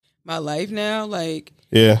my life now. Like,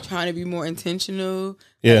 trying to be more intentional.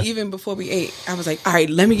 Yeah. Like, even before we ate, I was like, all right,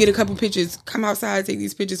 let me get a couple pictures. Come outside, take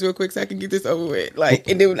these pictures real quick so I can get this over with. Like,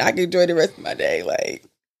 and then I can enjoy the rest of my day. Like,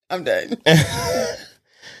 I'm done.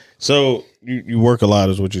 So you work a lot,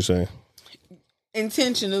 is what you're saying?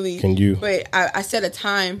 Intentionally. Can you? But I set a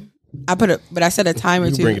time. I set a timer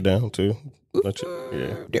you to bring it down too.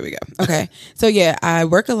 There we go. Okay. So yeah, I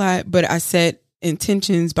work a lot, but I set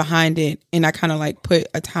intentions behind it, and I kind of like put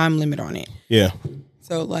a time limit on it. Yeah.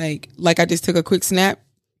 So like I just took a quick snap.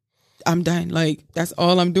 I'm done. Like, that's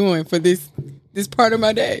all I'm doing for this part of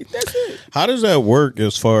my day. That's it. How does that work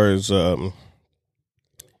as far as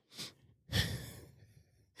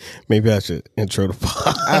maybe I should intro the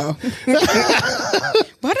pod. Oh.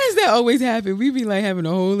 Why does that always happen? We be like having a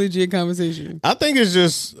whole legit conversation. I think it's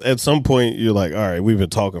just at some point you're like, all right, we've been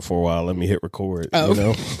talking for a while. Let me hit record. Oh.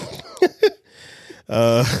 You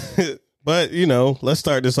know? But you know, let's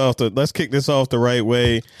kick this off the right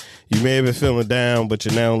way. You may have been feeling down, but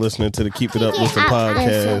you're now listening to the Keep It Uplifting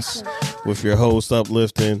podcast with your host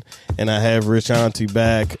Uplifting, and I have Rich Auntie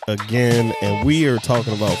back again, and we are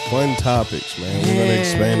talking about fun topics, man. We're gonna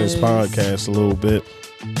expand this podcast a little bit.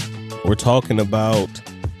 We're talking about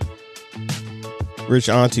Rich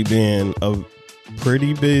Auntie being a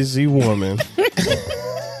pretty busy woman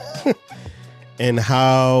and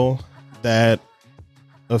how that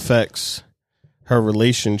affects her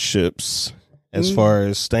relationships as far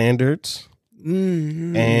as standards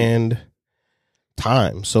and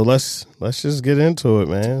time. So let's just get into it,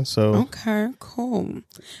 man. So okay, cool.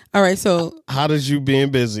 All right, so how does you being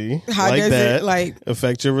busy like that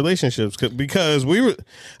affect your relationships? Because I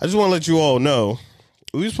just want to let you all know,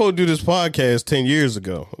 we were supposed to do this podcast 10 years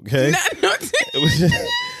ago. Okay,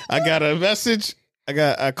 I got a message.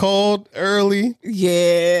 I called early.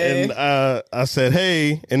 Yeah. And I said,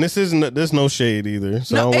 hey, and there's no shade either.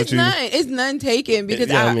 So no, it's none taken because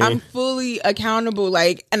I'm fully accountable.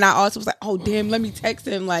 Like, and I also was like, oh damn, let me text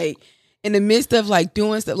him. Like, in the midst of like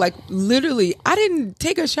doing stuff, like literally, I didn't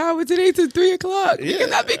take a shower today till 3:00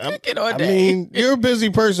 because I've been cooking all day. I mean, you're a busy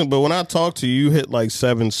person, but when I talked to you, you hit like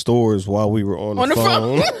 7 stores while we were on the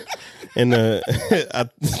phone. And our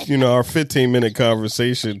 15-minute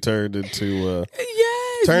conversation turned into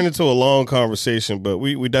a long conversation, but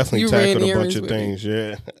we definitely tackled a bunch of things.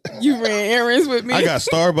 Yeah, you ran errands with me. I got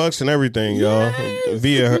Starbucks and everything, y'all,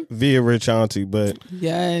 via Rich Auntie. But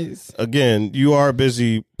yes, again, you are a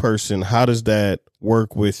busy person. How does that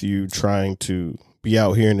work with you trying to be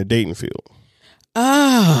out here in the dating field?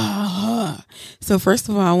 So first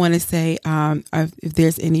of all, I want to say, if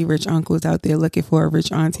there's any rich uncles out there looking for a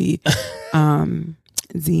rich auntie,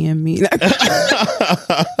 DM me.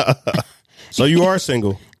 So you are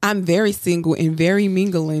single? I'm very single and very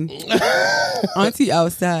mingling. Auntie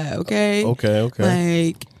outside, okay? Okay.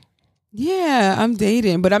 Like, yeah, I'm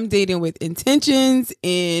dating, but I'm dating with intentions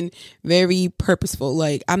and very purposeful.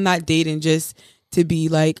 Like, I'm not dating just to be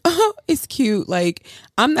like, oh, it's cute. Like,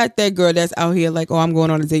 I'm not that girl that's out here like, oh, I'm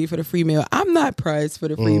going on a date for the free meal. I'm not priced for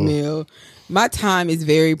the free meal. My time is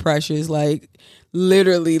very precious. Like,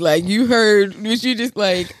 literally, like you heard, you just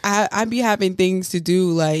like, I be having things to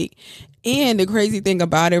do. Like, and the crazy thing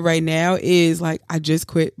about it right now is like, I just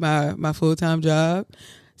quit my full-time job.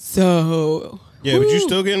 So yeah, but you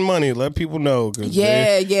still getting money. Let people know.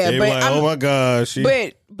 Yeah. They but like, oh my gosh.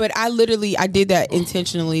 But I did that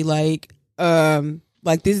intentionally. Like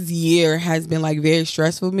this year has been like very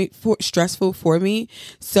stressful for me.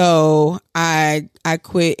 So I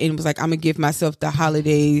quit and was like, I'm gonna give myself the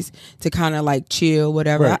holidays to kind of like chill,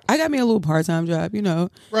 whatever. Right. I got me a little part-time job, you know.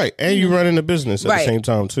 Right. And you running a business at the same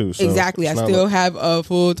time too. So exactly. I still have a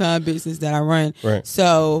full-time business that I run. Right.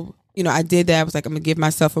 So, you know, I did that. I was like, I'm gonna give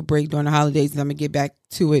myself a break during the holidays and I'm gonna get back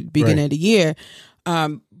to it beginning of the year.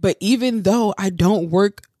 But even though I don't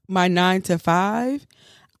work my 9 to 5,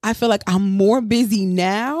 I feel like I'm more busy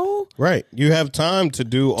now. Right. You have time to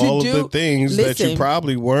do all of the things that you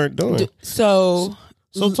probably weren't doing. So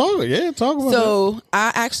talk about it. So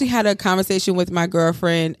I actually had a conversation with my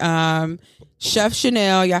girlfriend, Chef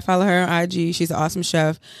Chanel. Y'all follow her on IG. She's an awesome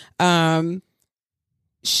chef. I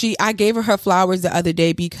gave her flowers the other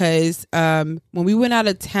day because when we went out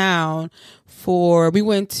of town we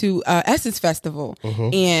went to Essence Festival,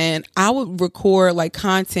 and I would record like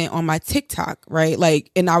content on my TikTok, right?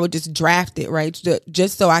 Like, and I would just draft it, right?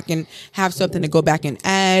 Just so I can have something to go back and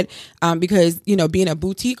add, because, you know, being a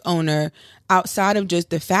boutique owner, outside of just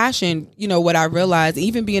the fashion, you know, what I realized,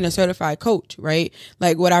 even being a certified coach, right?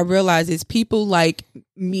 Like what I realized is people like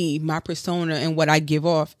me, my persona and what I give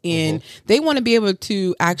off, and they want to be able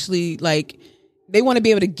to actually like, they want to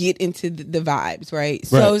be able to get into the vibes, right?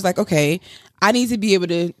 So it's like, okay, I need to be able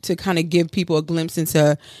to kind of give people a glimpse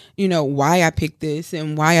into, you know, why I picked this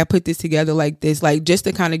and why I put this together like this, like just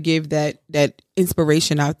to kind of give that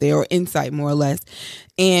inspiration out there or insight more or less.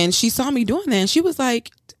 And she saw me doing that and she was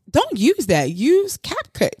like, don't use that. Use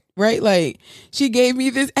CapCut, right? Like she gave me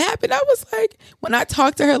this app and I was like, when I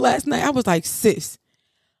talked to her last night, I was like, sis,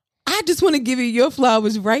 I just want to give you your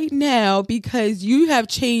flowers right now because you have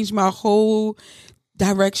changed my whole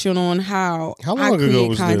direction on how long ago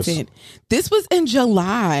was content. This was in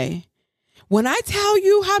July. When I tell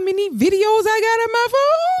you how many videos I got on my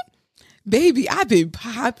phone, baby, I've been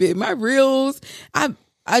popping my reels.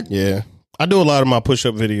 Yeah. I do a lot of my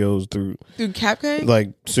push-up videos through CapCut.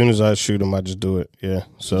 Like, as soon as I shoot them, I just do it. Yeah.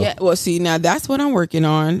 So yeah. Well, see, now that's what I'm working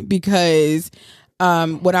on because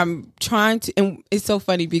what I'm trying to, and it's so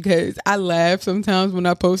funny because I laugh sometimes when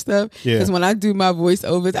I post stuff. Because when I do my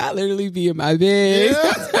voiceovers, I literally be in my bed.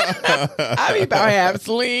 Yeah. I be about half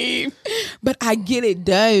asleep, but I get it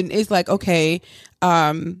done. It's like, okay.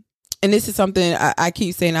 And this is something I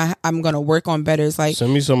keep saying I'm going to work on better. It's like,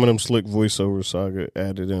 send me some of them slick voiceovers so I could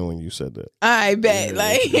add it in when you said that. I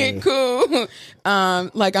bet. Cool.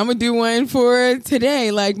 Like I'm going to do one for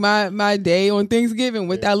today, like my day on Thanksgiving,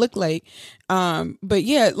 what that look like. But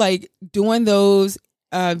yeah, like doing those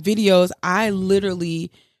videos, I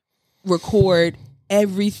literally record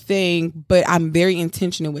everything, but I'm very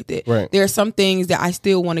intentional with it. Right. There are some things that I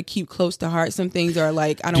still want to keep close to heart. Some things are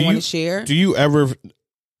like, I don't want to share. Do you ever...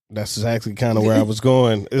 That's exactly kind of where I was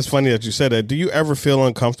going. It's funny that you said that. Do you ever feel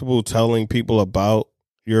uncomfortable telling people about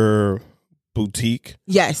your boutique?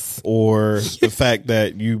 Yes. Or the fact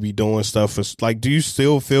that you be doing stuff for, like, do you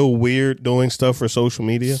still feel weird doing stuff for social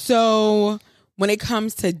media? So when it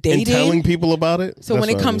comes to dating, and telling people about it? So when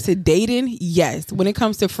it comes to dating, yes. When it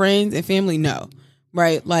comes to friends and family, no.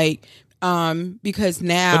 Right? Like, because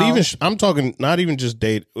now, but even I'm talking not even just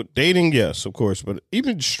dating, yes, of course, but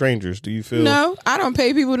even strangers. Do you feel? No, I don't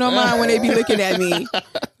pay people no mind when they be looking at me.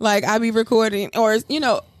 Like I be recording, or you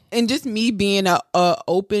know, and just me being a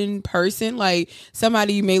open person. Like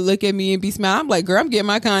somebody may look at me and be smiling. I'm like, girl, I'm getting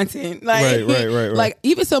my content. Like, right. Like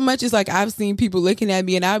even so much as like I've seen people looking at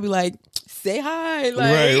me, and I'll be like, say hi.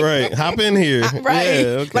 Like, right. Hop in here. Right. Yeah,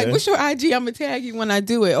 okay. Like, what's your IG? I'm gonna tag you when I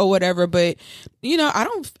do it or whatever. But you know, I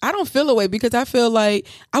don't feel away because I feel like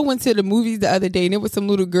I went to the movies the other day and there was some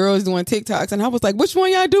little girls doing TikToks and I was like, which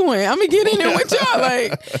one y'all doing? I'm gonna get in there with y'all.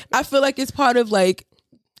 Like, I feel like it's part of like,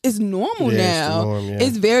 it's normal now. It's the norm, yeah.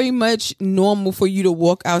 It's very much normal for you to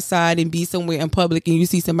walk outside and be somewhere in public and you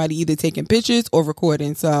see somebody either taking pictures or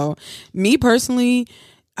recording. So me personally,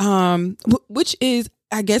 which is,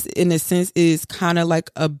 I guess in a sense is kind of like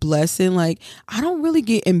a blessing. Like I don't really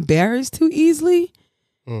get embarrassed too easily,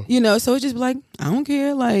 you know, so it's just like, I don't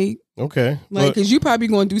care. Like, okay. Like, cause you probably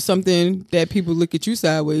going to do something that people look at you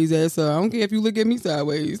sideways at. So I don't care if you look at me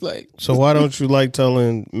sideways. Like, so why don't you like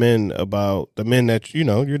telling men about the men that, you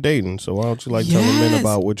know, you're dating? So why don't you like telling men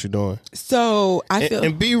about what you're doing? So I feel,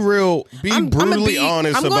 and be real, brutally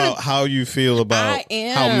honest about how you feel about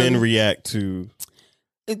how men react to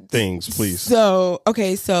things, please. So,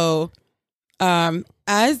 okay. So,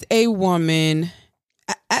 as a woman,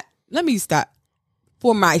 let me stop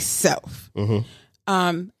for myself.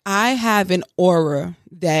 I have an aura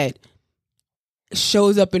that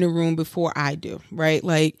shows up in a room before I do, right?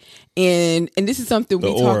 Like, and this is something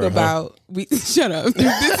we talk about. We shut up.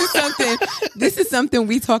 This is something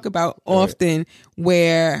we talk about often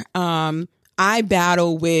where, I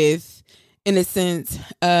battle with, in a sense,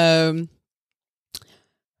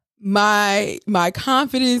 my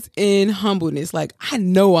confidence and humbleness. Like I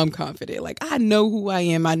know I'm confident. Like I know who I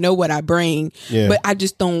am. I know what I bring. Yeah. But I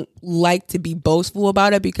just don't like to be boastful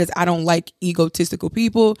about it because I don't like egotistical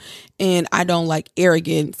people and I don't like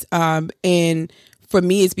arrogance. And for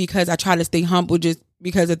me, it's because I try to stay humble just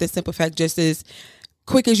because of the simple fact, just as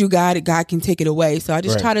quick as you got it, God can take it away. So I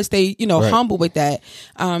just try to stay, humble with that.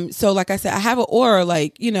 So like I said, I have an aura,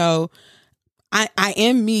 like, I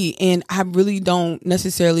am me and I really don't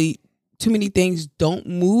necessarily, too many things don't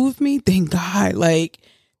move me. Thank God. Like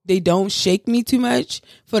they don't shake me too much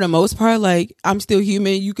for the most part. Like I'm still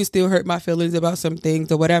human. You can still hurt my feelings about some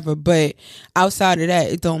things or whatever. But outside of that,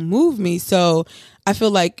 it don't move me. So I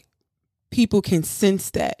feel like people can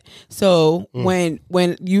sense that. So when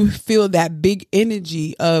you feel that big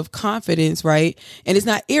energy of confidence, right? And it's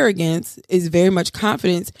not arrogance, it's very much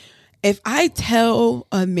confidence. If I tell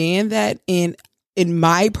a man that in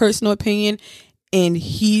my personal opinion, and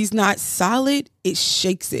he's not solid, it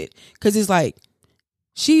shakes it. Cause it's like,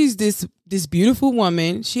 she's this beautiful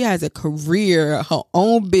woman. She has a career, her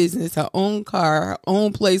own business, her own car, her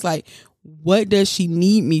own place. Like, what does she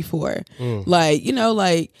need me for? Like,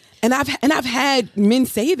 And I've had men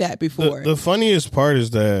say that before. The funniest part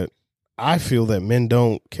is that I feel that men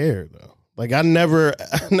don't care though. Like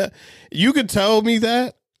you could tell me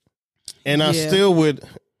that, and I still would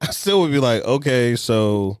be like, okay,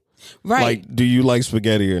 so right, like, do you like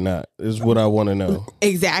spaghetti or not? Is what I want to know.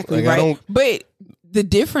 Exactly, like, right. But the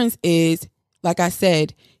difference is, like I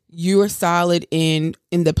said, you're solid in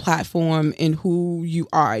the platform in who you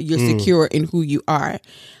are. You're secure in who you are.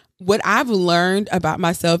 What I've learned about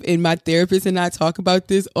myself, and my therapist and I talk about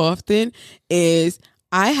this often, is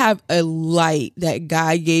I have a light that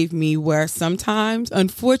God gave me where sometimes,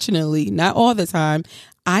 unfortunately, not all the time,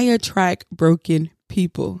 I attract broken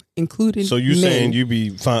people, including So you men. saying you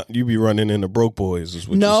be running into broke boys is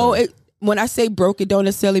what you're saying? When I say broke, it don't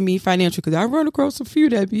necessarily mean financial, because I run across a few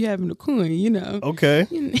that be having a coin, you know. Okay.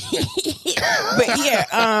 But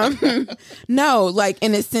yeah, no, like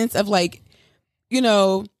in a sense of like, you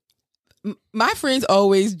know, my friends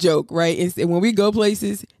always joke, right? And when we go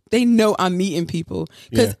places, they know I'm meeting people,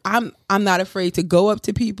 because I'm not afraid to go up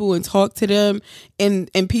to people and talk to them,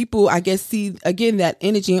 and people, I guess, see again that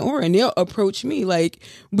energy and aura, and they'll approach me. Like,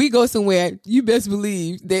 we go somewhere, you best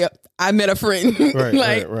believe I met a friend, right,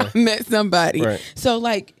 like right. I met somebody. Right. So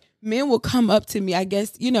like men will come up to me. I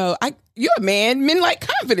guess, you know, you're a man. Men like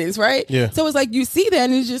confidence, right? Yeah. So it's like you see that,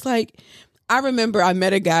 and it's just like, I remember I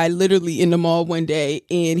met a guy literally in the mall one day,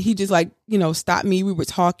 and he just like, you know, stopped me. We were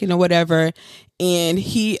talking or whatever. And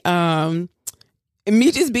he, and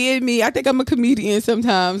me just being me, I think I'm a comedian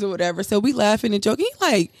sometimes or whatever. So we laughing and joking. He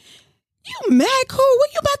like, you mad cool? Where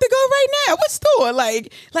you about to go right now? What store?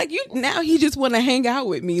 Like you, now he just want to hang out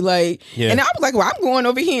with me. Like, and I was like, well, I'm going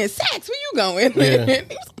over here in Saks. Where you going? Yeah.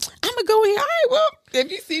 I'm gonna go here. All right, well,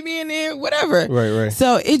 if you see me in there, whatever. Right.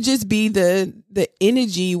 So it just be the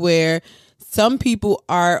energy where some people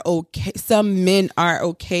are okay, some men are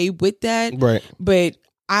okay with that. Right. But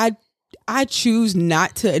I choose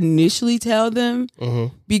not to initially tell them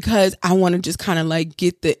because I want to just kind of like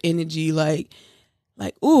get the energy, like,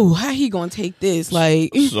 ooh, how he gonna take this?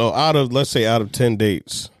 Like, so let's say out of 10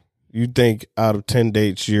 dates, you think out of 10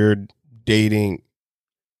 dates you're dating,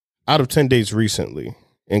 out of 10 dates recently,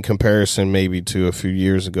 in comparison maybe to a few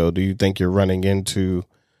years ago, do you think you're running into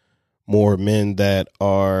more men that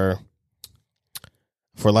are,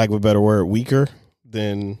 for lack of a better word, weaker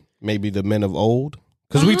than maybe the men of old?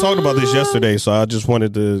 Because we talked about this yesterday, so I just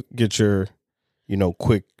wanted to get your, you know,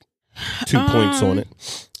 quick 2 points on it.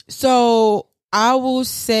 So I will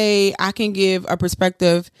say I can give a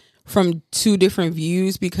perspective from two different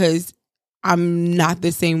views, because I'm not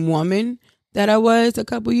the same woman that I was a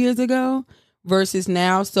couple years ago versus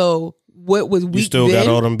now. So what was weak? You still then,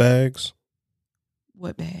 got all them bags?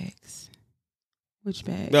 What bags? Which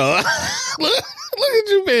bag? No, look at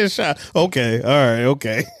you being shy. Okay, all right,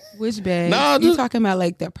 okay. Which bag? Nah, you talking about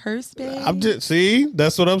like the purse bag? I'm just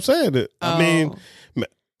that's what I'm saying. I mean,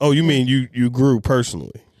 you mean you grew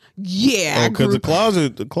personally? Yeah, because the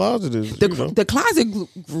closet is the closet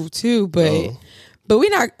grew too, but we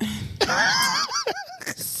not.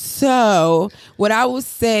 So what I will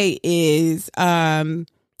say is, I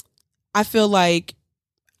feel like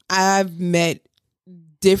I've met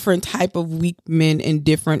different type of weak men in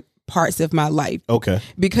different parts of my life. Okay,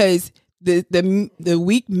 because the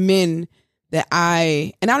weak men that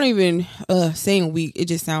I don't even saying weak, it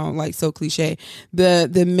just sounds like so cliche.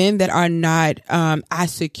 The men that are not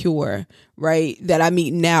as secure, right, that I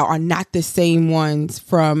meet now are not the same ones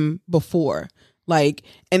from before. Like,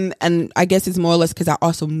 and I guess it's more or less because I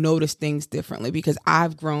also notice things differently because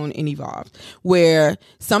I've grown and evolved. Where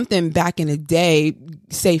something back in the day,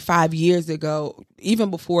 say 5 years ago, even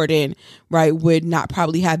before then, right, would not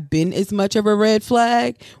probably have been as much of a red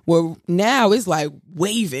flag. Where now it's like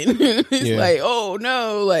waving. It's like, oh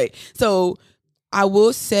no, like, so I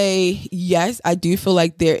will say, yes, I do feel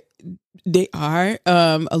like they are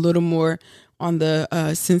a little more on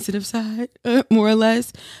the sensitive side, more or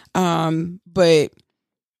less. But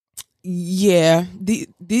yeah, this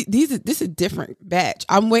is a different batch.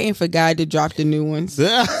 I'm waiting for God to drop the new ones.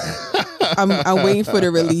 I'm waiting for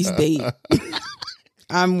the release date.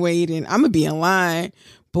 I'm waiting. I'm gonna be in line.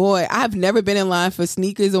 Boy, I've never been in line for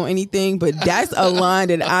sneakers or anything, but that's a line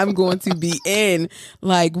that I'm going to be in.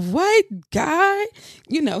 Like, what, God?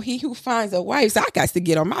 You know, he who finds a wife. So I got to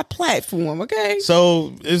get on my platform, okay?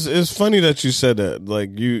 So it's funny that you said that.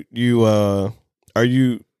 Like, are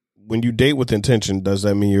you when you date with intention? Does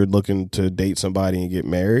that mean you're looking to date somebody and get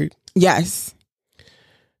married? Yes.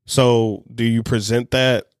 So do you present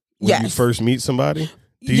that when you first meet somebody?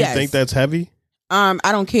 Do you think that's heavy? I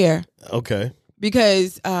don't care. Okay.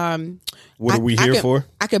 because what are we here for?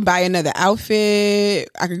 I could buy another outfit.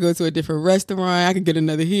 I could go to a different restaurant. I could get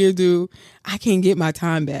another hairdo. I can't get my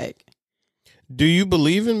time back. Do you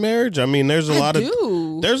believe in marriage? I mean, there's a lot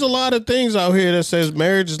of things out here that says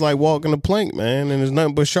marriage is like walking a plank, man, and there's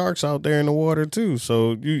nothing but sharks out there in the water too.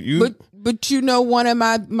 So But you know, one of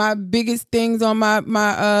my biggest things on my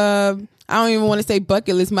I don't even want to say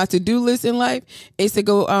bucket list, my to-do list in life is to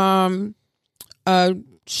go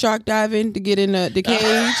shark diving, to get in the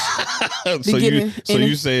cage.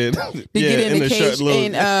 You said get in the cage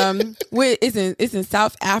and where it's in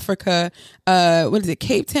South Africa. What is it,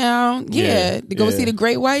 Cape Town? Yeah, to go see the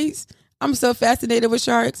great whites. I'm so fascinated with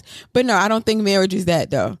sharks. But no, I don't think marriage is that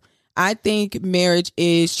though. I think marriage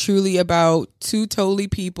is truly about two totally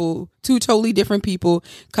different people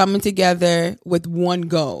coming together with one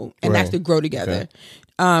goal, and that's to grow together.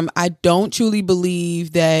 Okay. I don't truly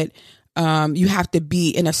believe that you have to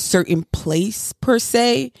be in a certain place per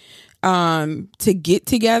se to get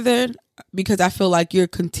together, because I feel like you're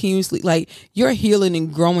continuously, like, your healing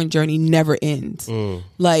and growing journey never ends.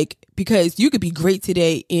 Like, because you could be great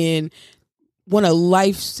today and one of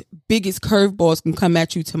life's biggest curveballs can come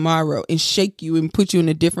at you tomorrow and shake you and put you in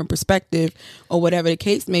a different perspective or whatever the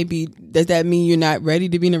case may be. Does that mean you're not ready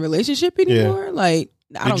to be in a relationship anymore? Yeah. Like,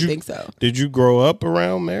 I don't think so. Did you grow up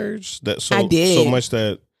around marriage? I did. So much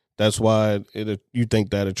that's why you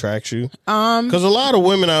think that attracts you? Because a lot of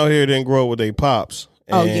women out here didn't grow up with their pops.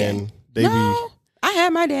 And I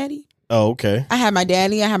had my daddy. Oh, okay. I had my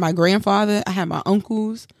daddy. I had my grandfather. I had my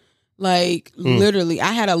uncles. Like, literally,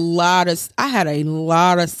 I had a lot of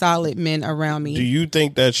solid men around me. Do you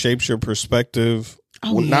think that shapes your perspective?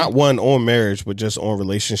 Not one on marriage, but just on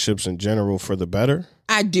relationships in general for the better?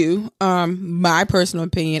 I do. My personal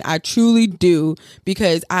opinion, I truly do,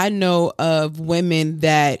 because I know of women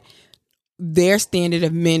that their standard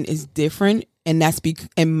of men is different, and that's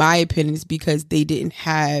in my opinion, is because they didn't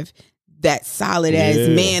have that solid ass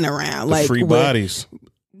man around, like free bodies.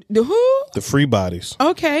 The who? The free bodies.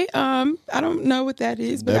 Okay. I don't know what that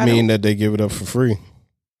is, but that mean that they give it up for free.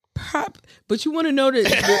 But you want to know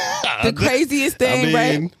the craziest thing,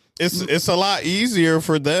 right? It's a lot easier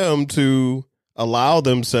for them to allow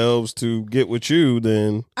themselves to get with you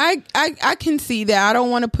than I can see that. I don't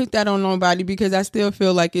want to put that on nobody, because I still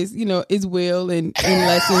feel like it's will and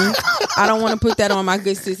lessons. I don't want to put that on my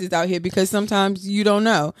good sisters out here, because sometimes you don't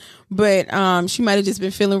know. But she might have just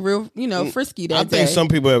been feeling real, frisky that day. I think some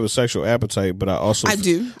people have a sexual appetite, but I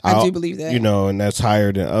do believe that. And that's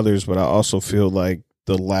higher than others, but I also feel like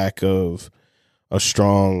the lack of a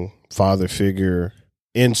strong father figure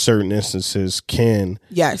in certain instances can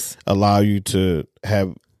allow you to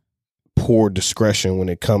have poor discretion when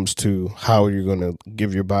it comes to how you're going to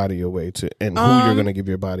give your body away to, and who you're going to give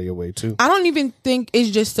your body away to. I don't even think it's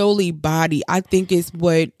just solely body. I think it's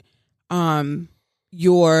what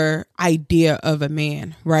your idea of a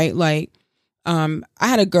man, right? Like, I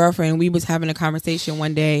had a girlfriend, we was having a conversation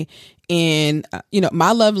one day, and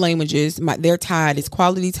my love languages, they're tied, is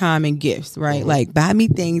quality time and gifts, right? Mm-hmm. Like, buy me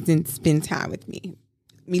things and spend time with me.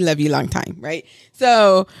 Me love you a long time, right?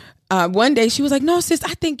 So one day she was like, no, sis,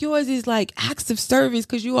 I think yours is like acts of service,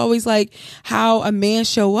 because you always like how a man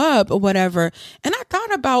show up or whatever. And I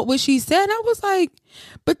thought about what she said, and I was like,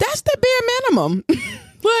 but that's the bare minimum.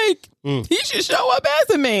 Like, he should show up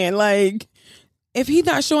as a man. Like, if he's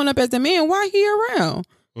not showing up as a man, why he around?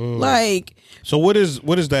 Like, so what is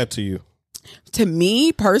that to you? To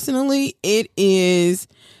me personally, it is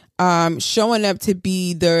showing up to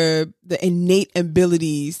be the innate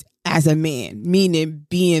abilities as a man, meaning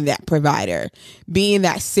being that provider, being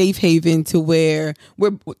that safe haven, to where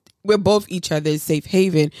we're both each other's safe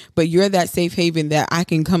haven, but you're that safe haven that I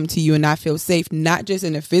can come to you and I feel safe, not just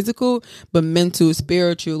in the physical, but mental,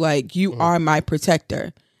 spiritual. Like, you are my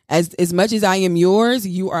protector. As much as I am yours,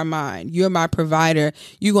 you are mine. You're my provider.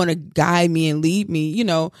 You're going to guide me and lead me.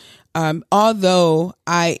 Although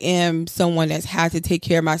I am someone that's had to take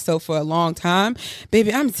care of myself for a long time,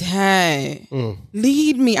 baby, I'm tired.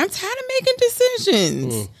 Lead me. I'm tired of making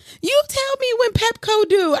decisions. You tell me when Pepco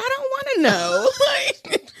do. I don't want to know.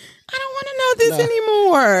 Like, I don't want to know this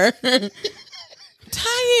anymore.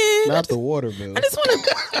 Tired. Not the water bill. I just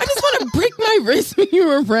want to break my wrist when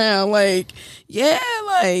you're around. Like, yeah,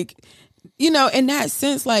 like, in that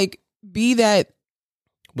sense, like, be that.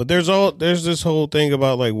 But there's this whole thing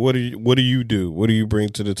about, like, what do you do? What do you bring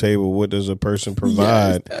to the table? What does a person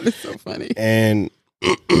provide? Yes, that is so funny. And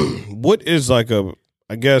what is I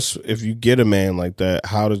guess if you get a man like that,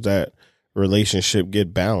 how does that relationship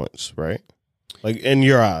get balanced, right? Like, in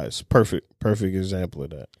your eyes, perfect example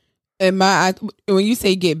of that. When you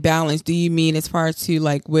say get balanced, do you mean as far as to,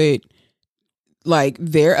 like, with like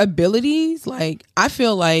their abilities. Like I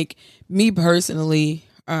feel like me personally,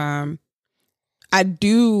 I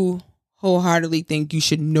do wholeheartedly think you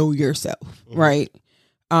should know yourself, right?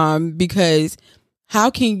 Because how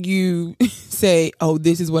can you say, oh,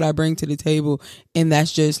 this is what I bring to the table, and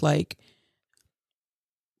that's just like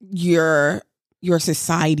your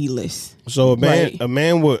society list. So right? a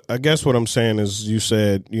man would, I guess what I'm saying is, you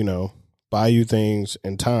said, you know, buy you things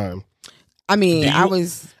in time. I mean, I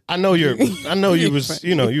know you was,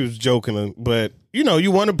 you know, you was joking, but you know,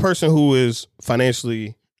 you want a person who is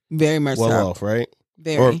financially very much well off, right?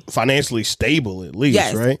 Very. Or financially stable at least,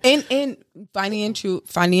 yes. right? And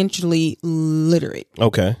financially literate.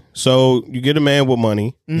 Okay. So you get a man with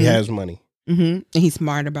money. Mm-hmm. He has money. Mm-hmm. And he's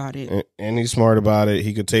smart about it. And he's smart about it.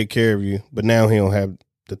 He could take care of you, but now he don't have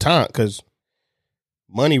the time because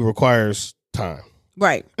money requires time.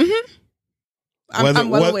 Right. Mm-hmm. I'm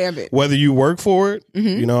well aware of it. Whether you work for it,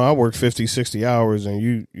 mm-hmm. you know, I work 50, 60 hours and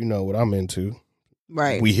you know what I'm into.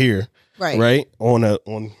 Right. We here. Right.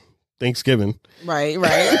 On Thanksgiving. Right.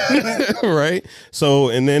 Right. So,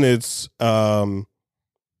 and then it's, or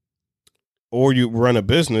you run a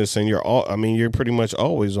business and you're pretty much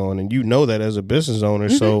always on, and you know that as a business owner.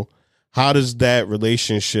 Mm-hmm. So how does that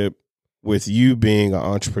relationship with you being an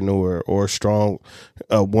entrepreneur or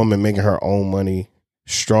a woman making her own money,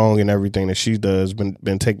 strong in everything that she does,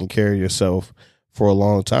 been taking care of yourself for a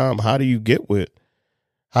long time, how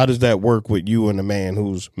does that work with you and a man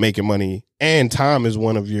who's making money, and time is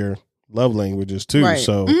one of your love languages too? Right.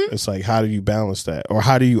 So mm-hmm. It's like, how do you balance that, or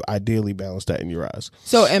how do you ideally balance that in your eyes?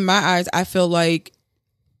 So in my eyes, I feel like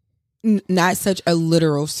not such a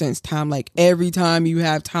literal sense time, like every time you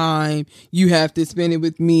have time you have to spend it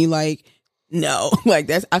with me. Like, no,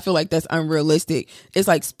 like I feel like that's unrealistic. It's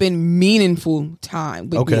like spend meaningful time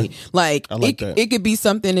with me. Like, it could be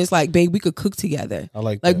something that's like, babe, we could cook together. I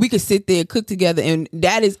like we could sit there, cook together, and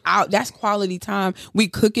that's quality time. We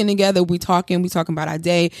cooking together, we talking about our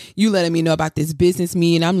day. You letting me know about this business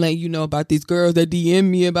me, and I'm letting you know about these girls that DM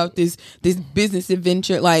me about this business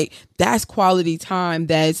adventure. Like, that's quality time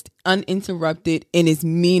that's uninterrupted and is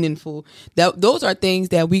meaningful. Those are things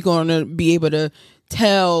that we gonna be able to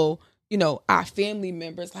tell, you know, our family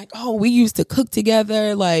members, like, oh, we used to cook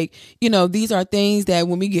together. Like, you know, these are things that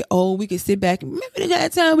when we get old, we can sit back and remember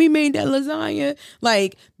that time we made that lasagna.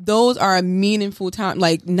 Like, those are a meaningful time.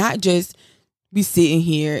 Like, not just we sitting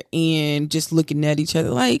here and just looking at each other.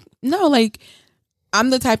 Like, no, like, I'm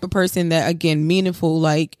the type of person that, again, meaningful,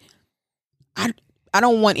 like, I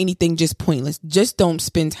don't want anything just pointless. Just don't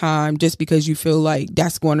spend time just because you feel like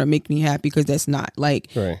that's going to make me happy, because that's not. Like,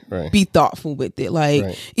 right. Be thoughtful with it.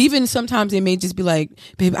 Like, even sometimes it may just be like,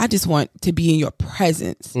 babe, I just want to be in your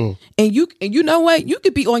presence. And you know what? You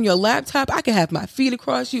could be on your laptop. I could have my feet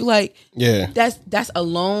across you. Like, yeah, that's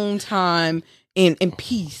alone time in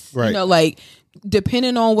peace. Right. You know, like,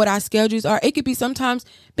 depending on what our schedules are, it could be sometimes,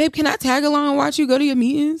 babe, can I tag along and watch you go to your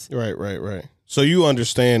meetings? Right. So you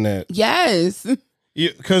understand that? Yes.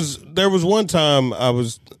 Yeah, because there was one time I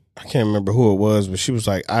can't remember who it was, but she was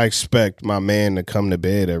like, I expect my man to come to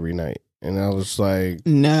bed every night. And I was like,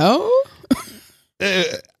 no,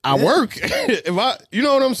 I work. You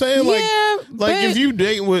know what I'm saying? Yeah, like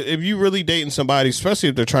if you really dating somebody, especially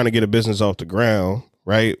if they're trying to get a business off the ground,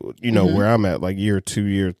 right? You know, where I'm at, like year 2,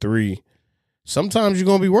 year 3, sometimes you're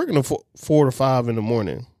going to be working till 4 to 5 in the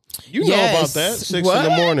morning. You know about that, 6 in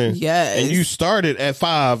the morning. Yes. And you started at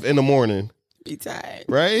 5 in the morning. Be tired,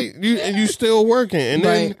 right? You still working, and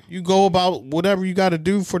then you go about whatever you got to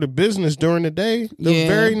do for the business during the day. The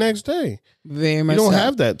very next day, very much. You don't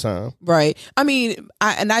have that time, right? I mean,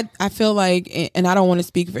 I feel like, and I don't want to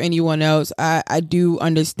speak for anyone else. I do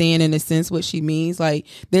understand in a sense what she means. Like,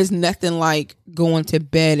 there's nothing like going to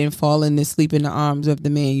bed and falling asleep in the arms of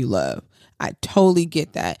the man you love. I totally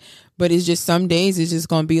get that. But it's just some days it's just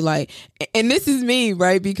going to be like, and this is me,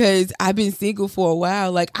 right? Because I've been single for a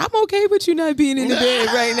while. Like, I'm okay with you not being in the bed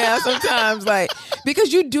right now sometimes. Like,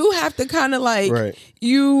 because you do have to kind of like,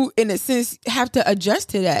 you in a sense have to adjust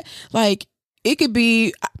to that. Like, it could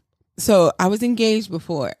be, so I was engaged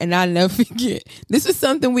before, and I'll never forget. This was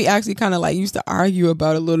something we actually kind of like used to argue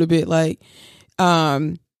about a little bit. Like,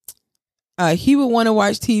 he would want to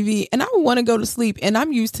watch TV and I would want to go to sleep. And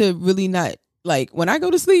I'm used to really not, like, when I go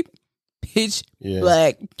to sleep, pitch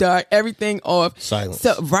black, dark, everything off. Silence.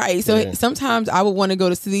 So sometimes I would want to go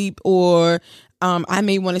to sleep, or I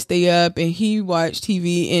may want to stay up and he watched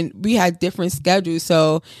TV, and we had different schedules.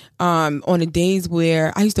 So on the days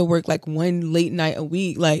where I used to work like one late night a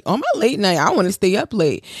week, like on my late night, I want to stay up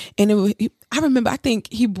late. And I remember, I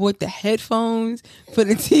think he bought the headphones for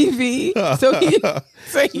the TV.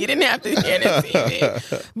 So he didn't have to hear the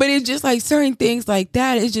TV. But it's just like certain things like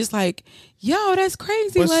that. It's just like, yo, that's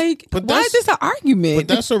crazy. But why is this an argument? But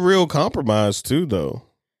that's a real compromise too, though.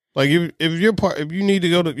 Like if you need to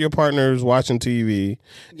go to your partner's watching TV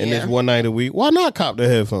and it's one night a week, why not cop the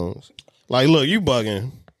headphones? Like, look, you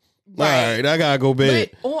bugging. Right. All right, I gotta go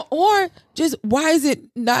bed. But, or just why is it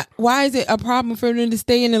a problem for them to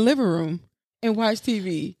stay in the living room and watch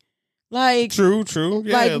TV? Like, true.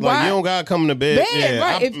 Yeah, like you don't gotta come to bed. Yeah,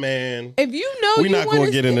 right. If you know, we're not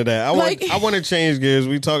gonna get into that. I want to change gears.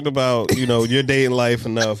 We talked about your dating life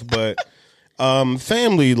enough, but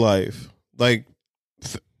family life, like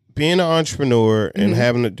being an entrepreneur and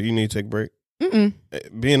having do you need to take a break? Mm-mm.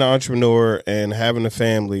 Being an entrepreneur and having a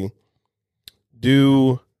family,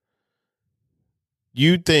 do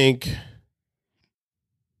you think?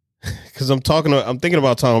 Because I'm thinking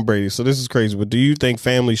about Tom Brady, so this is crazy. But do you think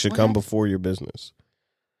family should come before your business?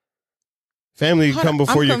 Family come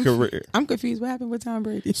before your career. I'm confused. What happened with Tom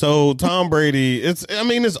Brady? So Tom Brady,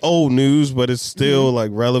 it's old news, but it's still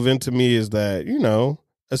like relevant to me. Is that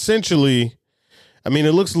essentially,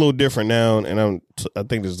 it looks a little different now, and I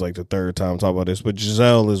think this is like the third time I'm talking about this. But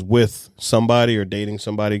Giselle is with somebody or dating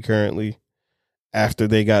somebody currently after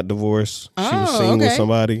they got divorced. She was seen with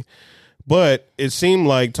somebody. But it seemed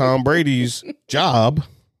like Tom Brady's job,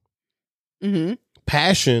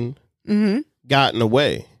 passion, got in the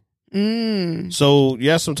way. So,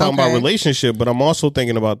 yes, I'm talking about relationship, but I'm also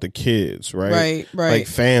thinking about the kids, right? Right. Like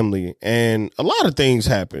family. And a lot of things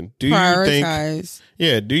happen. Prioritize.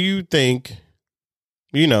 Do you think,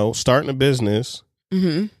 starting a business,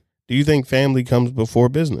 do you think family comes before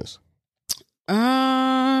business?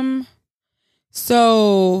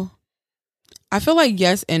 So I feel like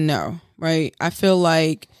yes and no. Right. I feel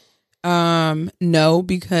like no,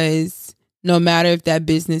 because no matter if that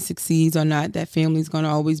business succeeds or not, that family's going to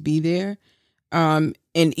always be there. And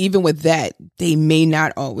even with that, they may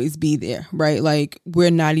not always be there. Right. Like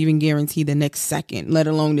we're not even guaranteed the next second, let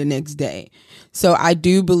alone the next day. So I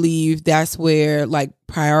do believe that's where like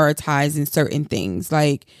prioritizing certain things,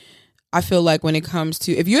 like I feel like when it comes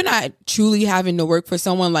to, if you're not truly having to work for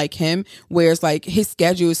someone like him, where it's like his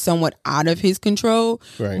schedule is somewhat out of his control,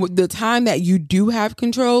 the time that you do have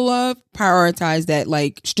control of, prioritize that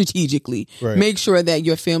like strategically. Right. Make sure that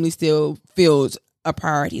your family still feels a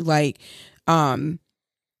priority. Like, and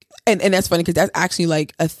that's funny because that's actually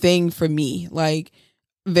like a thing for me, like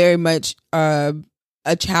very much,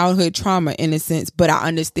 a childhood trauma in a sense, but I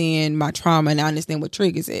understand my trauma and I understand what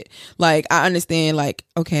triggers it. Like, I understand like,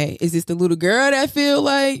 okay, is this the little girl that feel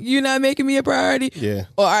like you're not making me a priority? Yeah.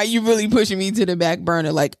 Or are you really pushing me to the back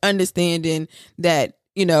burner? Like understanding that,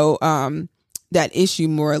 that issue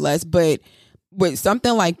more or less. But with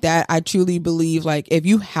something like that, I truly believe like if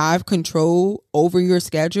you have control over your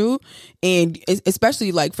schedule, and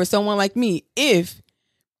especially like for someone like me, if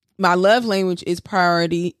my love language is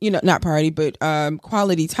priority, not priority, but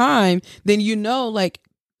quality time, then like,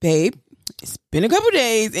 babe, it's been a couple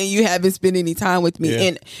days and you haven't spent any time with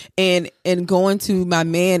me. Yeah. And going to my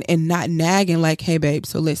man and not nagging like, hey babe,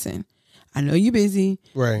 so listen, I know you're busy,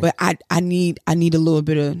 right? But I need a little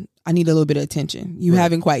bit of attention. You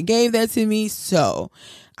haven't quite gave that to me, so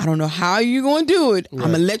I don't know how you're going to do it. Right.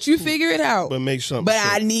 I'm going to let you figure it out. But make something. But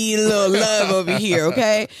I need a little love over here,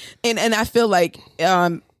 okay? And I feel like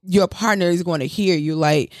your partner is going to hear you.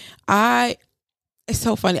 Like, it's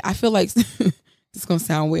so funny. I feel like, it's going to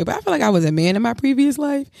sound weird, but I feel like I was a man in my previous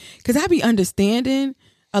life because I be understanding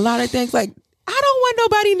a lot of things. Like, I don't want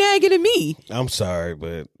nobody nagging at me. I'm sorry,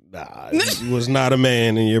 but you was not a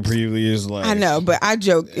man in your previous life. I know, but I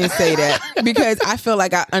joke and say that because I feel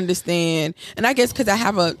like I understand. And I guess because I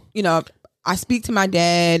have I speak to my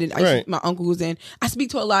dad and I speak to my uncles and I speak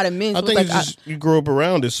to a lot of men. I think you grow up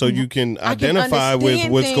around it so you can identify with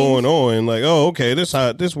what's going on. Like, oh, okay, this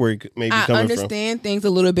where it may be coming from. I understand things a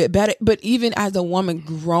little bit better. But even as a woman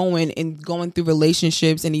growing and going through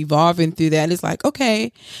relationships and evolving through that, it's like,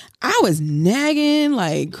 okay, I was nagging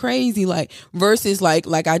like crazy, like versus like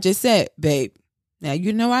I just said, babe,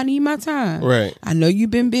 now I need my time. Right. I know you've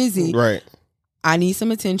been busy. Right. I need some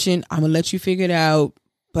attention. I'm gonna let you figure it out.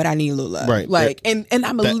 But I need a little love. Right. Like, and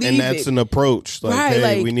I'm going to leave it. And that's an approach. Like, right, hey,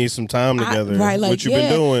 like, we need some time together. Right. Like, what you been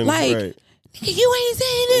doing. Like, right. You ain't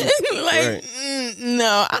saying it. Like,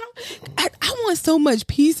 no, I don't. I want so much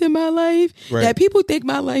peace in my life that people think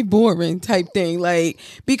my life boring type thing. Like,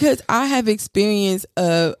 because I have experienced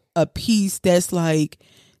a a piece that's like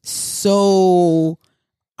so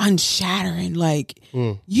unshattering. Like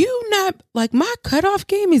you not like my cutoff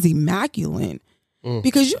game is immaculate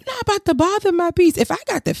because you're not about to bother my peace. If I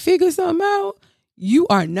got to figure something out, you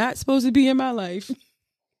are not supposed to be in my life.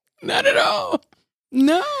 Not at all.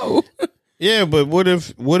 No. Yeah, but what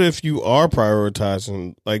if you are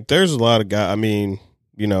prioritizing? Like, there's a lot of guys. I mean,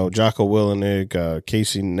 you know, Jocko Willenick,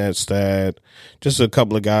 Casey Neistat, just a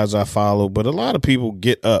couple of guys I follow. But a lot of people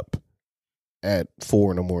get up at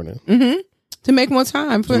 4 a.m. To make more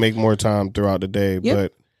time. To make more time throughout the day.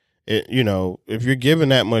 Yep. But, you know, if you're given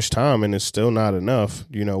that much time and it's still not enough,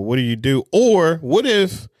 you know, what do you do? Or what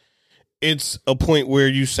if it's a point where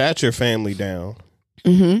you sat your family down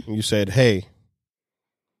and you said, hey,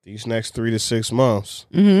 these next 3 to 6 months,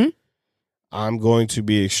 I'm going to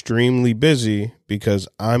be extremely busy because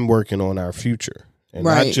I'm working on our future. And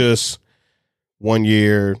not just 1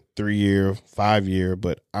 year, 3 year, 5 year,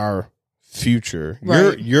 but our future,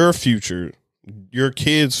 your future, your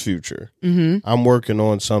kids' future. I'm working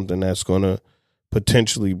on something that's going to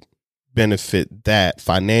potentially benefit that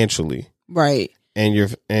financially. Right. And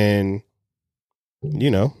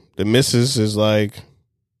you know, the missus is like,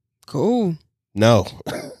 cool. No.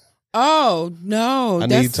 Oh, no. I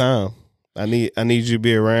need time. I need you to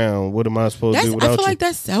be around. What am I supposed to do without you? I feel like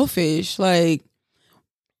that's selfish. Like,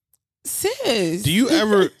 sis. Do you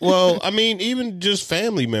ever, well, I mean, even just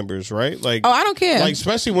family members, right? Like, oh, I don't care. Like,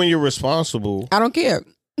 especially when you're responsible. I don't care.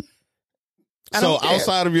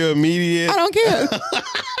 Outside of your immediate. I don't care.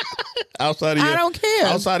 I don't care.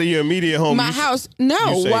 Outside of your immediate home. My house.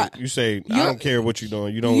 No. You say I don't care what you're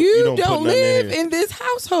doing. You don't put live in this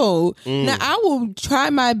household. Now, I will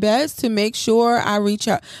try my best to make sure I reach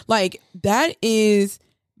out. Like, that is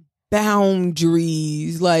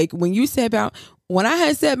boundaries. Like, when you said when I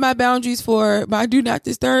had set my boundaries for my do not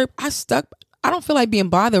disturb, I don't feel like being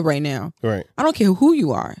bothered right now. Right. I don't care who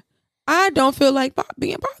you are. I don't feel like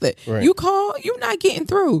being bothered. Right. You call, you're not getting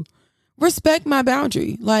through. Respect my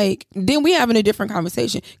boundary. Like, then we having a different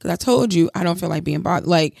conversation because I told you I don't feel like being bothered.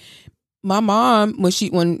 Like, my mom, when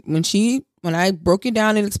I broke it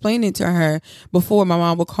down and explained it to her before, my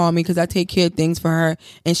mom would call me because I take care of things for her,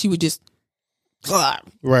 and she would just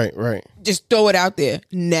right just throw it out there.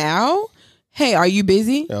 Now, hey, are you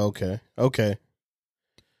busy? Okay.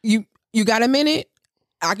 You got a minute?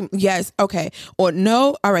 Yes, okay. Or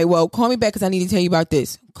no, all right, well, call me back because I need to tell you about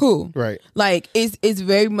this. Cool. Right. Like, it's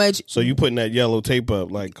very much. So you putting that yellow tape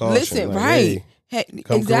up, like, caution. Listen, like, right. Hey,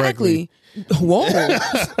 exactly. Whoa.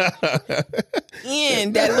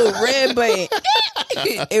 And that little red button,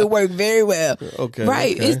 it worked very well. Okay.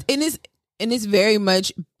 Right. Okay. It's very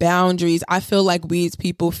much boundaries. I feel like we as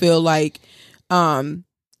people feel like, I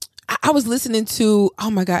was listening to,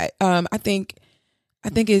 oh my God, I think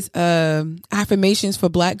it's Affirmations for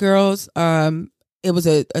Black Girls. It was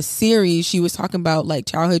a series. She was talking about like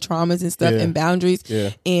childhood traumas and stuff and boundaries.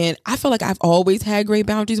 Yeah. And I feel like I've always had great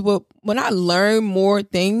boundaries. But when I learn more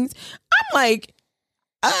things, I'm like,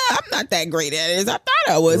 I'm not that great at it as I thought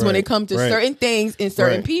I was when it comes to certain things and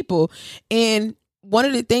certain people. And one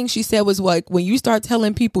of the things she said was like, when you start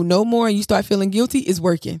telling people no more and you start feeling guilty, it's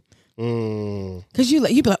working. Because you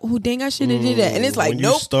be like, oh dang, I shouldn't have did that, and it's like, when you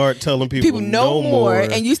nope. Start telling people no more,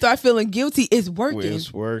 and you start feeling guilty. It's working.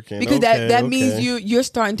 It's working because that means you're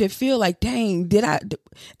starting to feel like, dang, did I?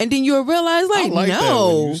 And then you'll realize like no. That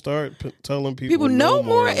when you start telling people no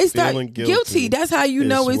more, it's feeling guilty. That's how you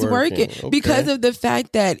know it's working because of the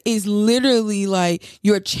fact that it's literally like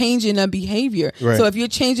you're changing a behavior. Right. So if you're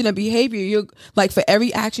changing a behavior, you're like, for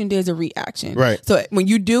every action there's a reaction. Right. So when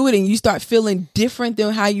you do it and you start feeling different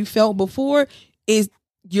than how you felt before,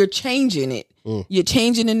 you're changing it. You're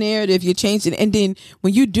changing the narrative, you're changing it. And then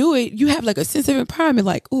when you do it, you have like a sense of empowerment,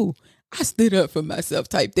 like, ooh, I stood up for myself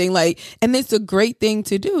type thing. Like, and it's a great thing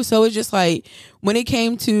to do. So it's just like, when it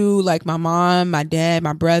came to like my mom, my dad,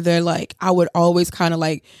 my brother, like I would always kind of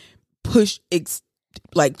like push,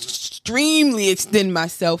 extremely extend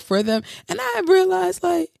myself for them. And I realized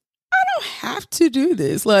like, I don't have to do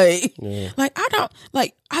this. Like,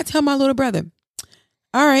 I tell my little brother,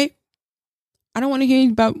 all right, I don't want to hear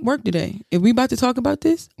about work today. If we about to talk about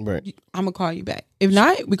this, I'm going to call you back. If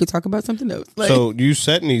not, we could talk about something else. Like, so you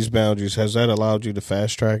setting these boundaries, has that allowed you to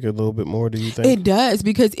fast track it a little bit more, do you think? It does,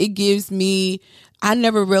 because it gives me, I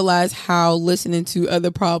never realized how listening to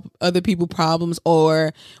other people's problems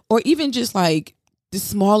or even just like the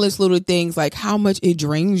smallest little things, like how much it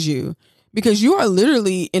drains you. Because you are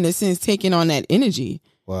literally, in a sense, taking on that energy.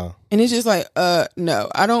 Wow. And it's just like, no,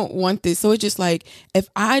 I don't want this. So it's just like, if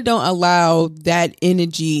I don't allow that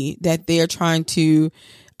energy that they're trying to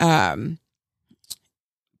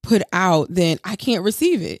put out, then I can't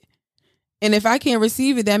receive it. And if I can't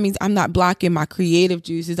receive it, that means I'm not blocking my creative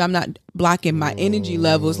juices. I'm not blocking my energy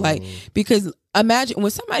levels. Like, because imagine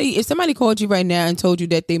if somebody called you right now and told you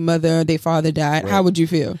that their mother or their father died, how would you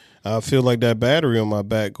feel? I feel like that battery on my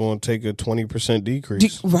back going to take a 20%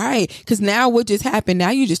 decrease. Right. Because now what just happened? Now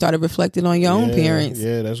you just started reflecting on your own parents.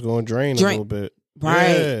 Yeah, that's going to drain a little bit.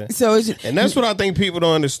 Right. Yeah. So and that's what I think people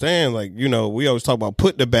don't understand. Like, we always talk about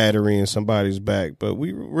put the battery in somebody's back, but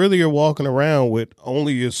we really are walking around with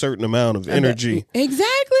only a certain amount of energy.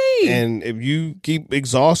 Exactly. And if you keep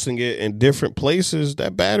exhausting it in different places,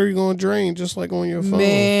 that battery going to drain just like on your phone.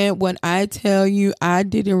 Man, when I tell you, I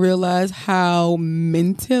didn't realize how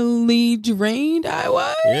mentally drained I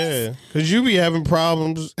was. Yeah. Because you be having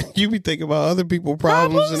problems. You be thinking about other people's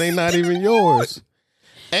problems and they not even yours.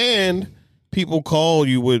 And people call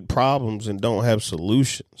you with problems and don't have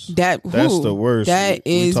solutions. That's the worst. That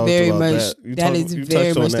is very much. That is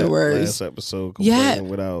very much the worst. Last episode, complaining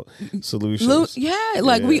without solutions.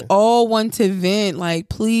 We all want to vent. Like,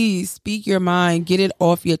 please speak your mind, get it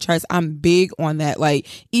off your chest. I'm big on that. Like,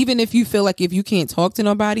 even if you feel like if you can't talk to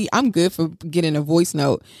nobody, I'm good for getting a voice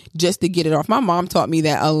note just to get it off. My mom taught me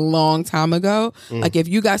that a long time ago. Like, if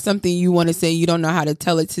you got something you want to say, you don't know how to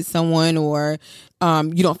tell it to someone, or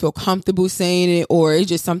you don't feel comfortable saying it, or it's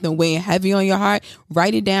just something weighing heavy on your heart,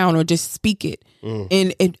 write it down or just speak it.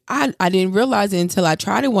 And I didn't realize it until I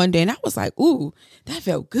tried it one day, and I was like, ooh, that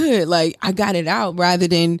felt good. Like, I got it out rather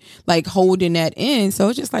than like holding that in. So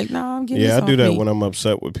it's just like, nah, I'm getting this I do that me. when I'm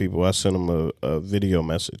upset with people. I send them a video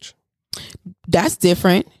message. That's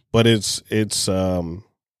different. But it's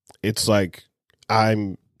like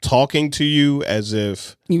I'm talking to you as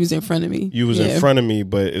if you was in front of me. You was in front of me,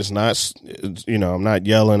 but it's not, I'm not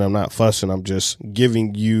yelling, I'm not fussing, I'm just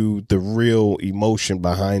giving you the real emotion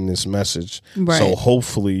behind this message. Right. So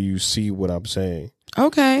hopefully you see what I'm saying.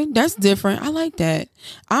 Okay, that's different. I like that.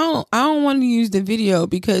 I don't want to use the video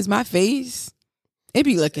because my face, it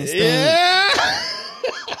be looking stupid. Yeah.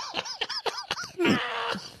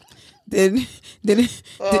 Then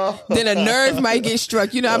a nerve might get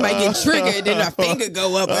struck. I might get triggered. Then a finger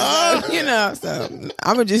go up. So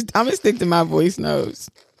I'm gonna stick to my voice notes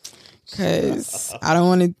because I don't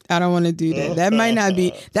want to do that.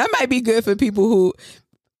 That might be good for people who.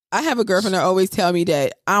 I have a girlfriend that always tell me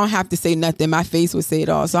that I don't have to say nothing. My face will say it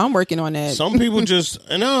all. So I'm working on that. Some people just,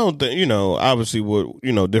 and I don't think, obviously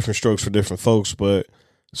different strokes for different folks, but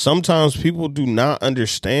sometimes people do not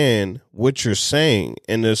understand what you're saying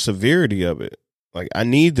and the severity of it. Like, I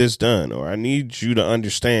need this done, or I need you to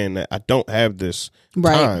understand that I don't have this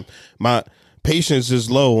time. My patience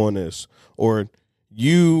is low on this, or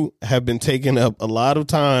you have been taking up a lot of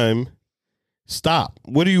time. Stop.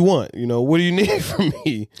 What do you want? What do you need from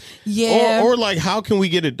me? Yeah. Or like, how can we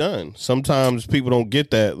get it done? Sometimes people don't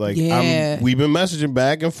get that. Like, we've been messaging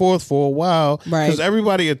back and forth for a while. Right. Because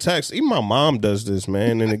everybody a text. Even my mom does this,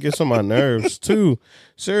 man. And it gets on my nerves too.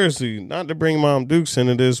 Seriously, not to bring Mom Dukes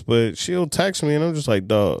into this, but she'll text me and I'm just like,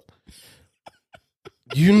 dog,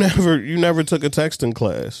 you never took a texting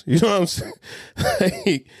class. You know what I'm saying?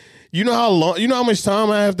 Like, you know how much time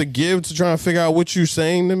I have to give to try and figure out what you're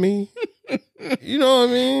saying to me? You know what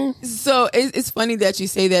I mean? So it's funny that you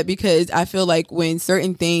say that because I feel like when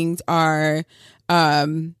certain things are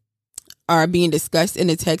being discussed in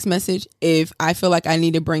a text message, if I feel like I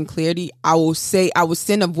need to bring clarity, I will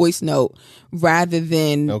send a voice note rather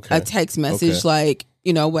than a text message, like,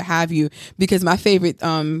 what have you. Because my favorite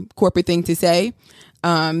corporate thing to say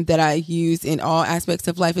that I use in all aspects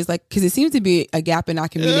of life is like, because it seems to be a gap in our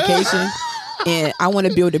communication. And I want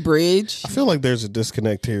to build a bridge. I feel like there's a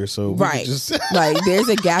disconnect here. So right, like there's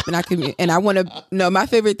a gap in our and I want to. No, my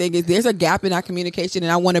favorite thing is there's a gap in our communication,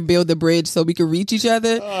 and I want to build the bridge so we can reach each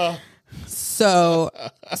other. So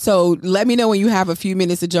let me know when you have a few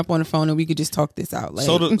minutes to jump on the phone and we could just talk this out. Like.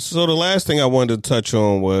 So the last thing I wanted to touch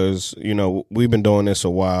on was, we've been doing this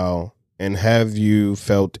a while, and have you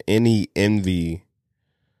felt any envy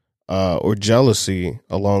or jealousy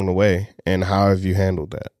along the way, and how have you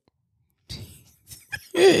handled that?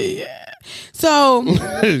 Yeah. So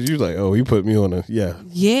you're like, oh, he put me on a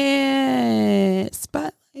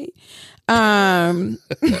spotlight. I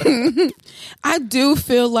do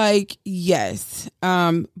feel like yes,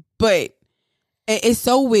 but it's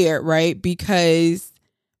so weird, right? Because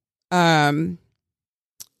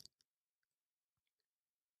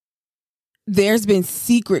there's been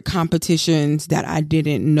secret competitions that I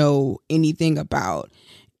didn't know anything about,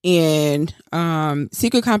 and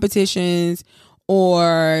secret competitions.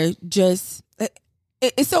 Or just,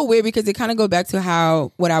 it's so weird because it kind of go back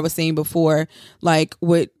to what I was saying before, like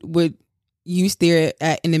with you stare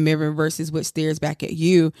at in the mirror versus what stares back at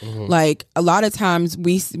you. Like a lot of times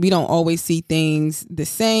we don't always see things the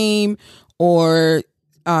same, or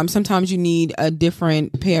sometimes you need a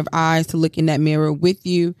different pair of eyes to look in that mirror with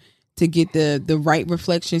you to get the right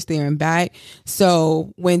reflection staring back.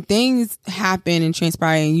 So when things happen and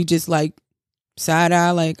transpire and you just like side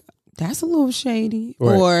eye, like that's a little shady,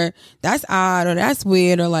 or that's odd, or that's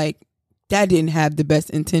weird, or like that didn't have the best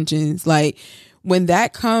intentions. Like when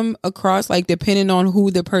that come across, like depending on who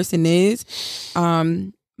the person is,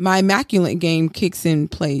 my immaculate game kicks in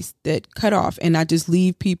place, that cut off, and I just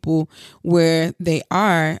leave people where they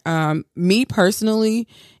are. Me personally,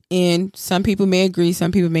 and some people may agree,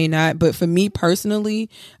 some people may not, but for me personally,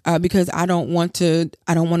 because I don't want to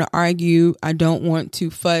argue, I don't want to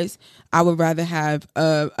fuss, I would rather have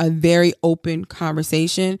a very open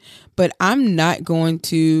conversation, but I'm not going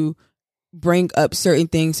to bring up certain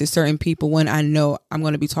things to certain people when I know I'm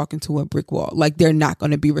going to be talking to a brick wall. Like they're not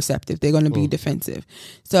going to be receptive. They're going to be defensive.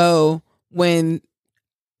 So when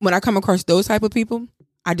I come across those type of people,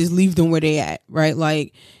 I just leave them where they at, right?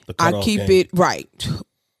 Like I keep it right.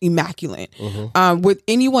 Immaculate. With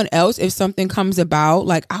anyone else, if something comes about,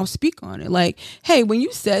 like I'll speak on it. Like, hey, when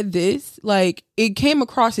you said this, like it came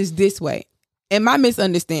across as this way. Am I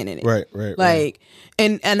misunderstanding it? Right. Like,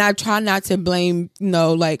 and I try not to blame,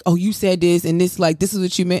 like, oh, you said this and this, like, this is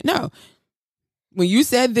what you meant. No. When you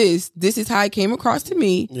said this is how it came across to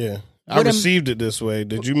me. Yeah. I received it this way.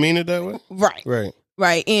 Did you mean it that way?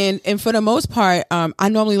 Right. And for the most part, I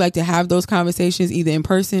normally like to have those conversations either in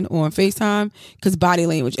person or on FaceTime, because body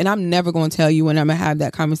language. And I'm never going to tell you when I'm going to have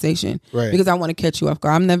that conversation, because I want to catch you off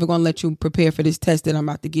guard. I'm never going to let you prepare for this test that I'm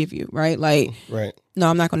about to give you. Right. Like, no,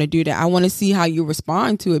 I'm not going to do that. I want to see how you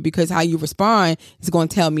respond to it, because how you respond is going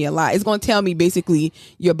to tell me a lot. It's going to tell me basically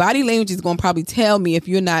your body language is going to probably tell me, if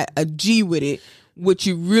you're not a G with it,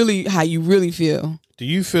 how you really feel. Do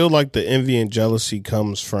you feel like the envy and jealousy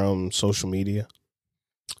comes from social media?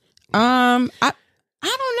 I don't know.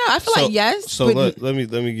 I feel like yes. So let me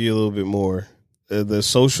give you a little bit more. The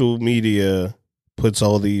social media puts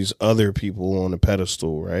all these other people on a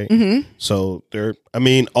pedestal, right? So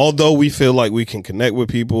although we feel like we can connect with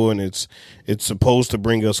people and it's supposed to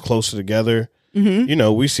bring us closer together,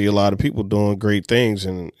 we see a lot of people doing great things,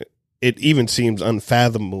 and it even seems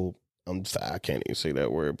unfathomable. I can't even say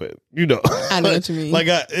that word, but I know what you mean. Like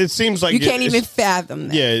it seems like you can't even fathom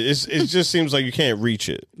that. Yeah, it just seems like you can't reach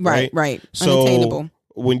it. Right. So unattainable.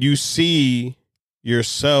 When you see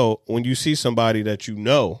somebody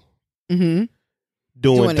that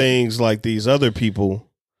doing things like these other people,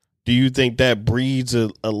 do you think that breeds a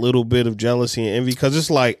little bit of jealousy and envy? Because it's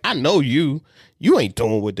like, I know you ain't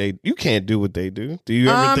doing you can't do what they do. Do you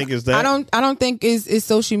ever think it's that? I don't think it's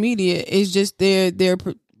social media. It's just their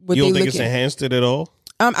what you don't they think it's enhanced it at all?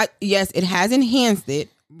 Yes, it has enhanced it,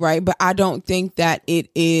 right? But I don't think that it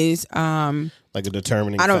is like a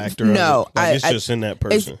determining factor. No, it's just in that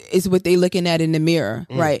person. It's what they looking at in the mirror,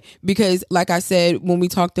 right? Because, like I said when we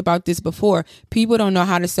talked about this before, people don't know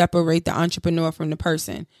how to separate the entrepreneur from the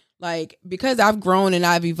person. Like, because I've grown and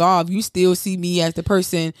I've evolved, you still see me as the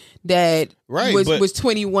person that was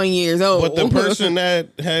 21 years old. But the person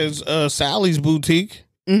that has Sally's boutique.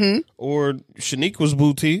 Or Shaniqua's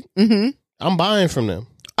boutique, I'm buying from them.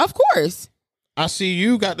 Of course. I see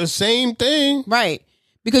you got the same thing. Right.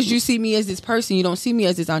 Because you see me as this person. You don't see me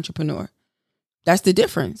as this entrepreneur. That's the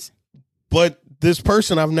difference. But this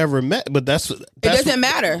person I've never met, but that's it doesn't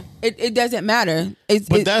matter. It doesn't matter.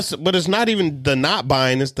 But it's not even the not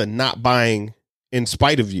buying, it's the not buying in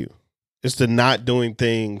spite of you. It's the not doing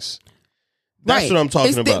things. That's what I'm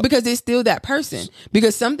talking about. Because it's still that person.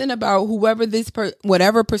 Because something about whoever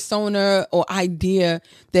whatever persona or idea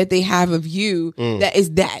that they have of you, that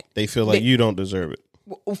is that. They feel like you don't deserve it.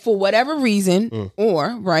 For whatever reason,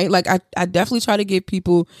 or, right? Like, I definitely try to give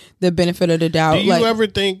people the benefit of the doubt. Do you ever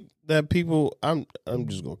think that people, I'm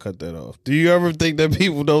just going to cut that off. Do you ever think that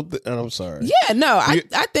people don't, I'm sorry. Yeah, no,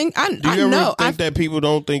 I think, I know. Do you ever think that people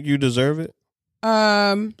don't think you deserve it?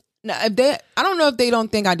 No, I don't know if they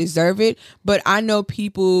don't think I deserve it, but I know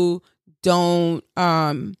people don't.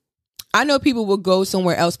 I know people will go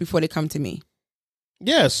somewhere else before they come to me.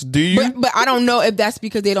 Yes, do you? But I don't know if that's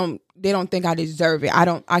because they don't think I deserve it.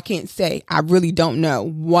 I can't say. I really don't know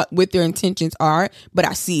what their intentions are, but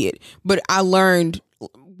I see it. But I learned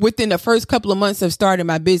within the first couple of months of starting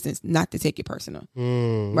my business not to take it personal,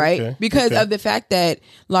 right? Okay, because of the fact that,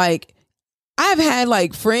 like, I've had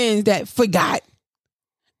like friends that forgot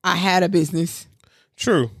I had a business.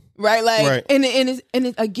 True. Right? Like, right. And it's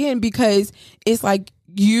again, because it's like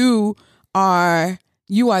you are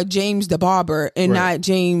James the barber and not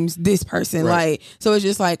James this person. Right. Like, so it's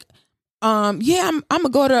just like, yeah, I'm gonna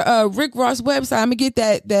go to Rick Ross website. I'm gonna get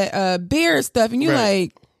that bear stuff, and you're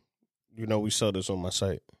like, you know, we sell this on my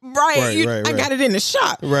site, right? I got it in the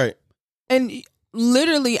shop, right? And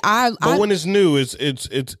literally, But when it's new,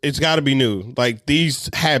 it's got to be new. Like these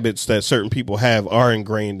habits that certain people have are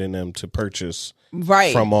ingrained in them to purchase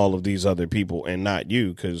from all of these other people, and not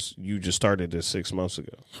you, because you just started this 6 months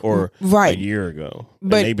ago or a year ago,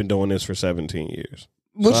 but and they've been doing this for 17 years.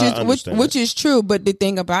 Which is true, but the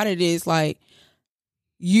thing about it is, like,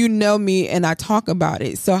 you know me and I talk about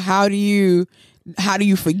it. So how do you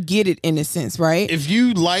forget it, in a sense, right? If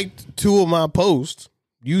you liked 2 of my posts,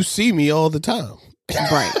 you see me all the time,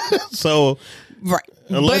 right? So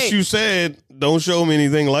unless you said don't show me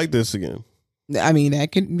anything like this again, I mean,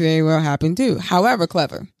 that could very well happen too. However,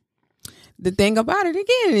 Clever, the thing about it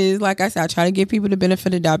again is, like I said, I try to give people the benefit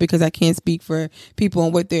of the doubt because I can't speak for people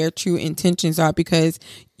and what their true intentions are, because,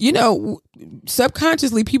 you know,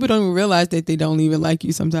 subconsciously people don't even realize that they don't even like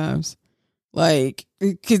you sometimes, like,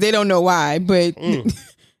 because they don't know why, but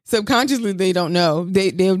subconsciously they don't know.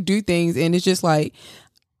 They'll do things, and it's just like,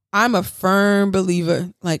 I'm a firm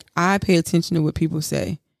believer, like, I pay attention to what people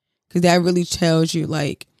say, because that really tells you,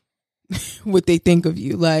 like, what they think of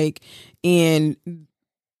you. Like, and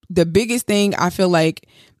the biggest thing, I feel like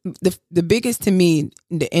the biggest to me,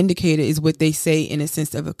 the indicator is what they say in a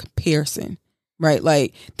sense of a comparison, right?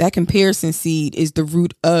 Like, that comparison seed is the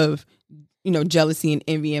root of, you know, jealousy and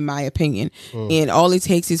envy, in my opinion. And all it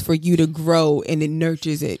takes is for you to grow, and it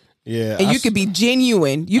nurtures it. Yeah. And you could be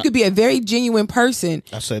genuine. You could be a very genuine person.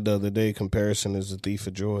 I said the other day, comparison is a thief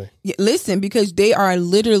of joy. Yeah, listen, because they are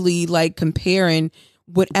literally like comparing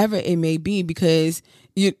whatever it may be, because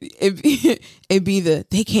it'd be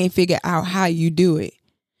they can't figure out how you do it,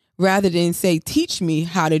 rather than say, teach me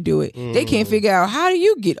how to do it. They can't figure out, how do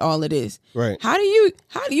you get all of this? Right. How do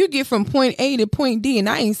you get from point A to point D, and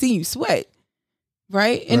I ain't seen you sweat?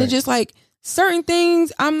 Right. And it's just like, certain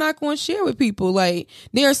things I'm not going to share with people. Like,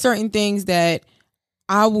 there are certain things that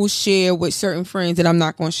I will share with certain friends that I'm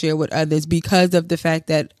not going to share with others, because of the fact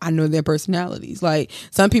that I know their personalities. Like,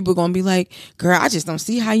 some people are going to be like, girl, I just don't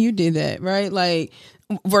see how you did that. Right. Like,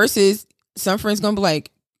 versus some friends going to be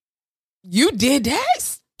like, you did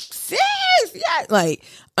that? Sis? Yeah. Like,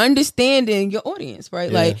 understanding your audience.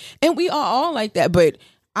 Right. Yeah. Like, and we are all like that. But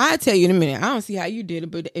I tell you in a minute, I don't see how you did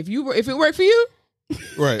it. But if it worked for you,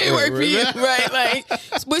 it worked for you, right? Like,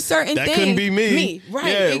 with certain that things, couldn't be me, right?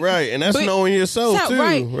 Yeah, right. And that's knowing yourself too,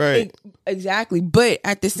 right? Exactly. But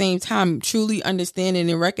at the same time, truly understanding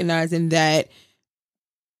and recognizing that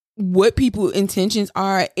what people's intentions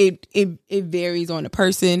are, it varies on the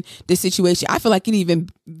person, the situation. I feel like it even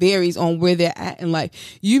varies on where they're at in life.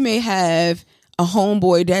 You may have a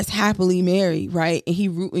homeboy that's happily married, right, and he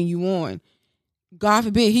rooting you on. God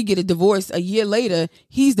forbid he get a divorce a year later,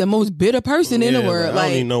 he's the most bitter person in the world. I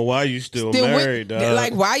don't even know why you still married, dog.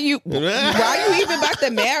 Like, why you even about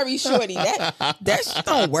to marry shorty? That shit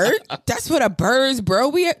don't work. That's for the birds, bro.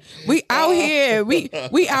 We out here, we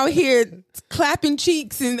out here clapping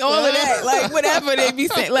cheeks and all of that, like, whatever they be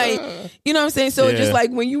saying, like, you know what I'm saying? So it's just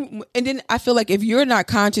like, when you, and then I feel like if you're not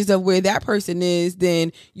conscious of where that person is,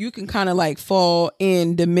 then you can kind of like fall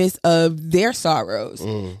in the midst of their sorrows.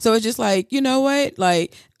 So it's just like, you know what?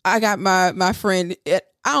 Like, I got my friend, I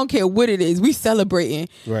don't care what it is, we celebrating.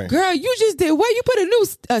 Right. Girl, you just did what? You put a new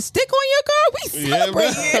stick on your car? We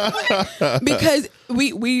celebrating. Because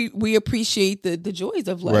we appreciate the joys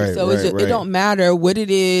of life. Right, so it don't matter what it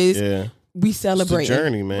is. Yeah. We celebrate. It's the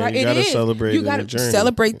journey, man. Right? You gotta celebrate. You gotta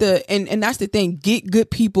celebrate and that's the thing. Get good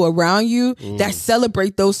people around you that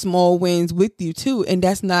celebrate those small wins with you too, and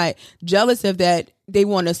that's not jealous of that. They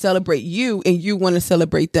want to celebrate you, and you want to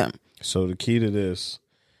celebrate them. So the key to this,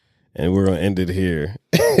 and we're gonna end it here,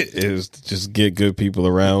 is to just get good people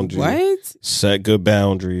around you. What? Set good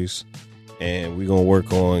boundaries, and we're gonna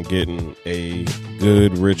work on getting a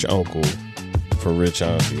good rich uncle for rich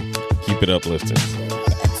auntie. Keep it uplifting.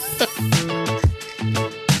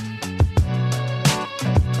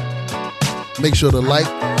 Make sure to like,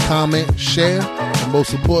 comment, share, and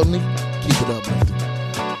most importantly, keep it uplifting.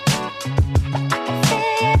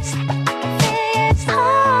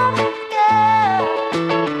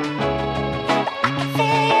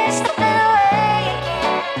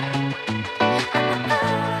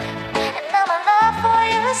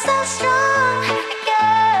 So strong.